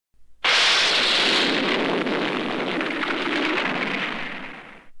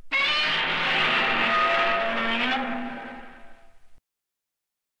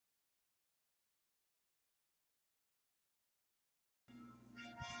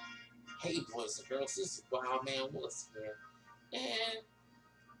Hey boys and girls, this is Wild Man Willis here, and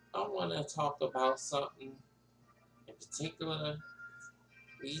I want to talk about something in particular.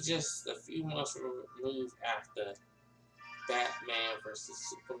 We just a few months removed after Batman versus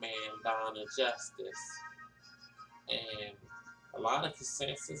Superman: Dawn of Justice, and a lot of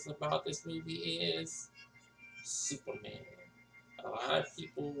consensus about this movie is Superman. A lot of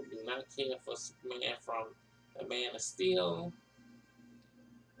people do not care for Superman from the Man of Steel.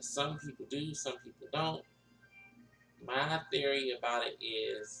 Some people do, some people don't. My theory about it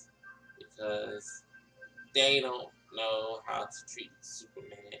is because they don't know how to treat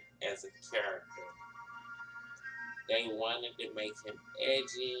Superman as a character. They wanted to make him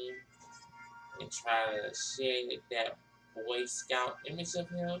edgy and try to shed that Boy Scout image of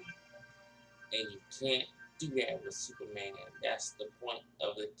him, and you can't do that with Superman. That's the point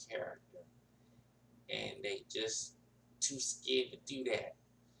of the character, and they just too scared to do that.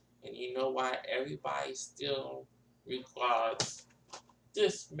 And you know why everybody still regards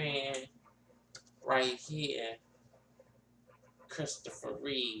this man right here, Christopher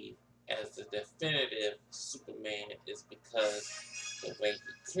Reeve, as the definitive Superman is because the way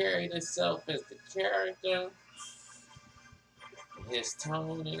he carried himself as the character, his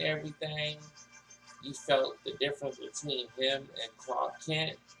tone and everything, you felt the difference between him and Clark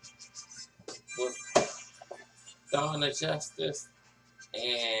Kent with Dawn of Justice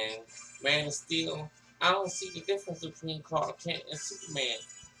and Man of Steel. I don't see the difference between Clark Kent and Superman.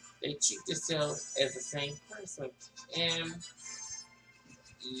 They treat themselves as the same person. And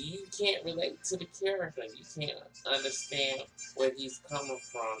you can't relate to the character. You can't understand where he's coming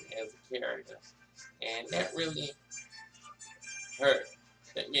from as a character. And that really hurt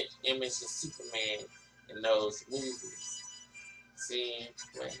the image of Superman in those movies. See,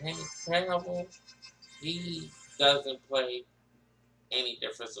 with Henry Cavill, he doesn't play any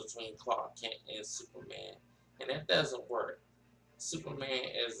difference between Clark Kent and Superman. And that doesn't work. Superman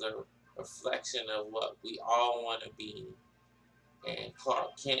is a reflection of what we all want to be, and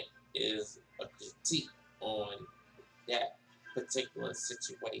Clark Kent is a critique on that particular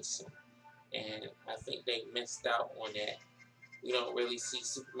situation. And I think they missed out on that. We don't really see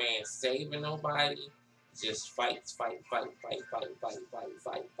Superman saving nobody. He just fights, fight.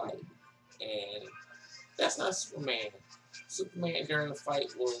 And that's not Superman. Superman during the fight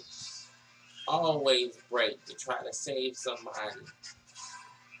will always break to try to save somebody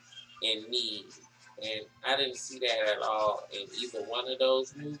in need. And I didn't see that at all in either one of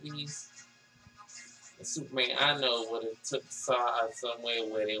those movies. And Superman, I know, would have took Saw somewhere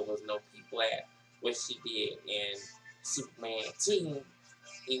where there was no people at, which he did. In Superman 2,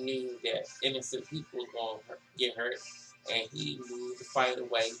 he knew that innocent people were going to get hurt, and he moved the fight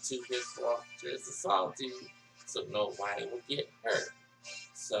away to his fortress of solitude so nobody would get hurt.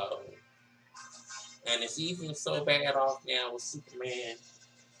 So, and it's even so bad off now with Superman,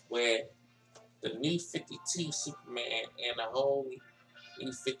 where the new 52 Superman and the whole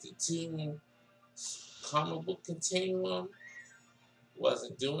new 52 comic book continuum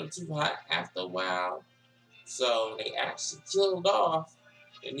wasn't doing too hot after a while. So they actually killed off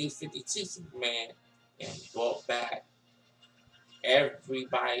the new 52 Superman and brought back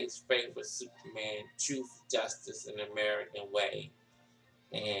everybody's favorite Superman, Truth, Justice, and American Way.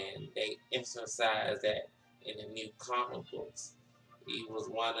 And they emphasized that in the new comic books. He was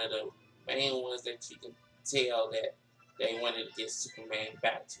one of the main ones that you can tell that they wanted to get Superman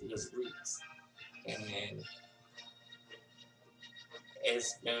back to his roots. And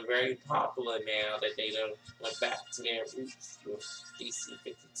it's been very popular now that they done went back to their roots with DC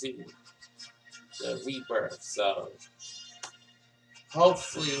 52, the rebirth. So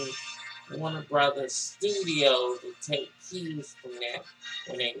hopefully Warner Brothers Studios will take cues from that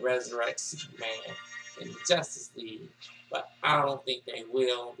when they resurrect Superman in the Justice League. But I don't think they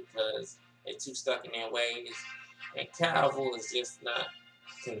will because they're too stuck in their ways. And Cavill is just not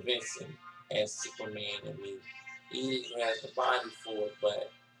convincing as Superman to me. He has the body for it,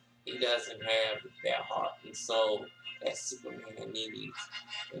 but he doesn't have that heart and soul that Superman needs.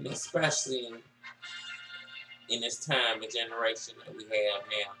 And especially in this time and generation that we have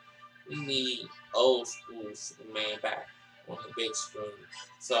now, we need old school Superman back on the big screen.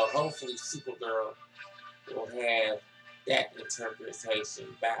 So hopefully Supergirl will have that interpretation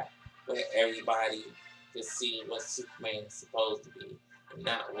back where everybody can see what Superman is supposed to be and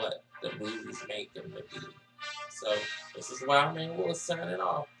not what the movies make him to be. So this is Wildman Willis signing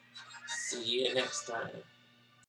off. See you next time.